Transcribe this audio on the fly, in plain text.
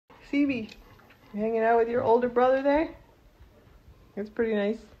Phoebe, you hanging out with your older brother there? That's pretty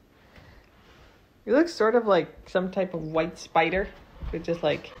nice. He looks sort of like some type of white spider with just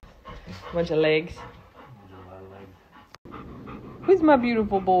like a bunch of legs. Who's my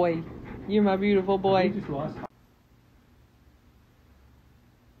beautiful boy? You're my beautiful boy. You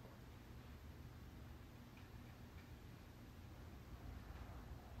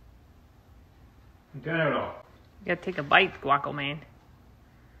gotta take a bite, Guaco Man.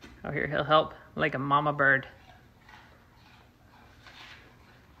 Oh, here, he'll help like a mama bird.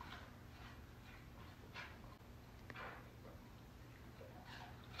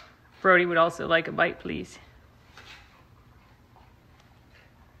 Brody would also like a bite, please.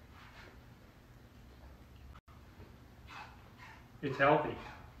 It's healthy.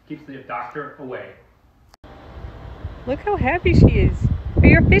 Keeps the doctor away. Look how happy she is. Are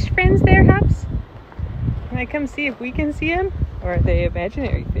your fish friends there, Hops? Can I come see if we can see them? Or are they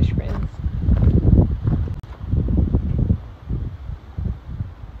imaginary fish friends?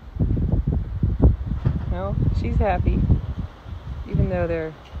 No, she's happy. Even though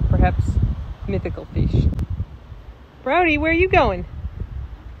they're perhaps mythical fish. Brody, where are you going?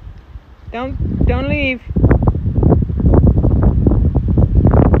 Don't leave.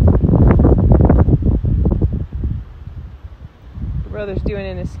 Your brother's doing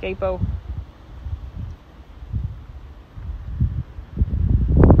an escapo.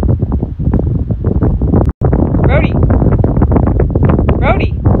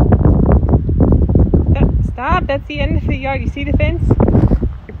 Brody! Stop, that's the end of the yard. You see the fence?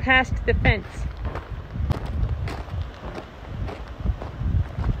 You're past the fence.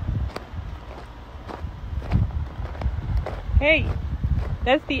 Hey,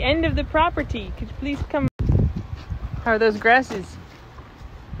 that's the end of the property. Could you please come? How are those grasses?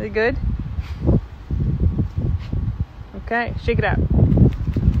 Are they good? Okay, shake it out.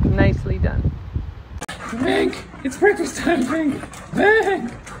 Nicely done. Hank! It's breakfast time, Hank!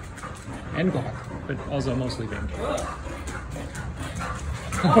 Hank! And Guac, but also mostly Hank.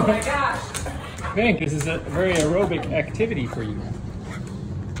 Oh my gosh! Hank, this is a very aerobic activity for you.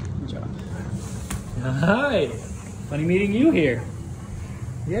 Good job. Hi! Funny meeting you here.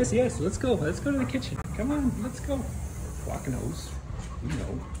 Yes, let's go. Let's go to the kitchen. Come on, let's go. Guac knows. You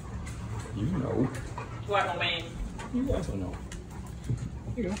know. You know. Guaco Man. You also know.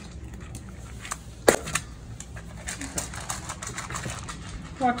 Here you go.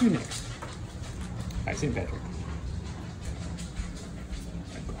 Guac, you next. Hi, St. Patrick.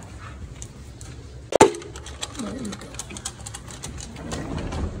 There you go.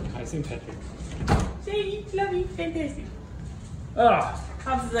 Hi, St. Patrick. See, love you, fantastic. Ah!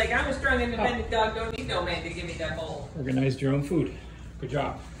 Hobbs is like, I'm a strong, independent dog, don't need no man to give me that bowl. Organized your own food. Good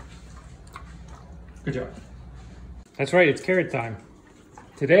job. Good job. That's right, it's carrot time.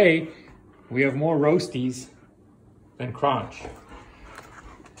 Today, we have more roasties than crunch.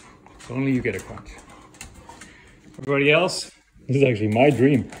 So only you get a crunch. Everybody else, this is actually my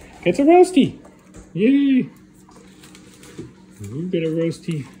dream, gets a roasty. Yay! You get a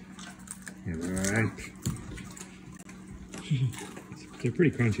roasty. All right. They're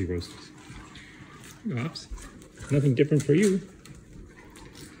pretty crunchy roasties. Oops. Nothing different for you.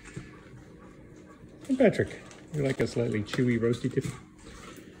 And Patrick, you like a slightly chewy roasty tip?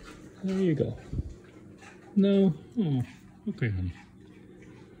 There you go. No? Oh, okay, honey.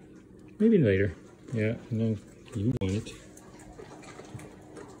 Maybe later. Yeah, no, you want it.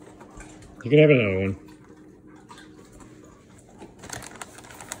 You can have another one.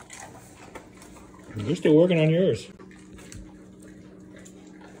 You're still working on yours.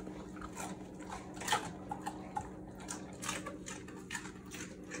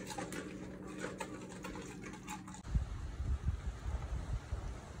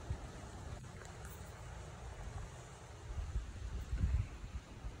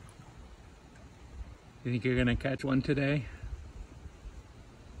 You think you're gonna catch one today?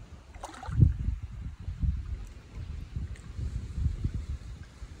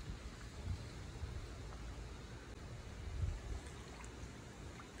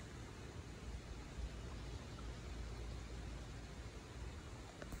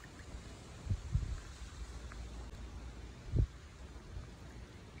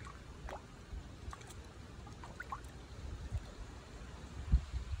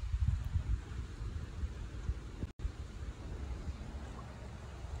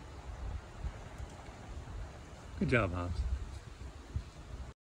 Good job, Hobbs.